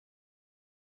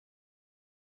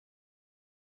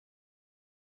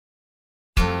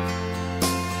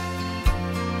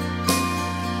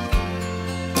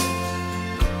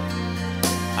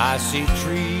I see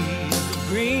trees of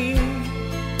green,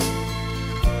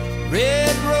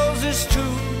 red roses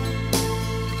too.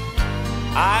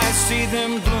 I see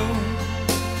them bloom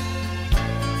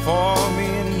for me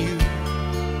and you.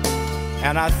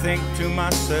 And I think to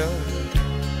myself,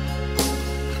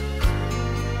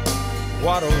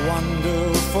 what a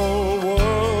wonderful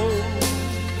world.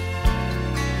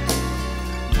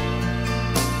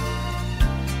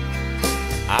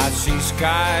 I see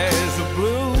skies of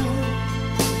blue,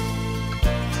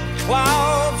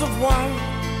 clouds of white,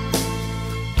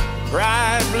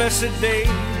 bright blessed day,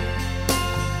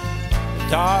 the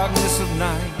darkness of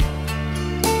night.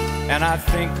 And I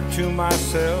think to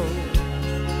myself,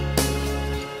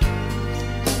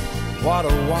 what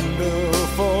a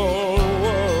wonderful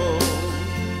world.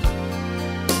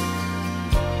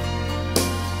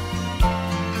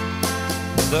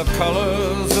 The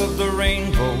colors of the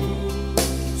rainbow,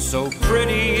 so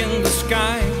pretty in the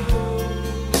sky,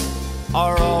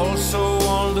 are also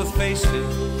on the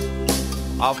faces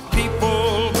of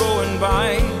people going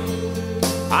by.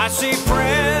 I see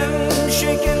friends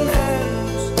shaking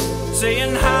hands,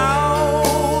 saying, how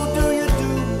do you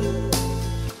do?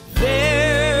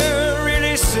 They're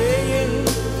really saying,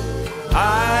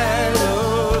 I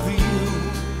love you.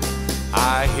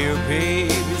 I hear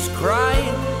babies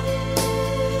crying,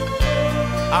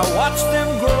 I watch them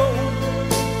grow.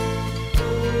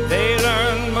 They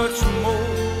learn much more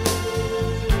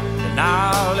than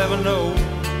I'll ever know.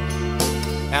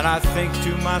 And I think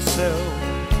to myself,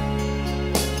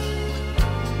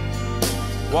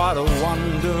 what a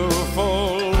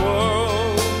wonderful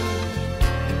world.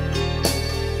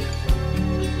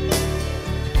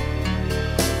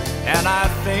 And I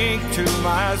think to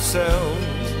myself,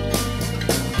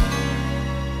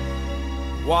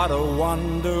 what a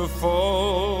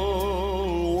wonderful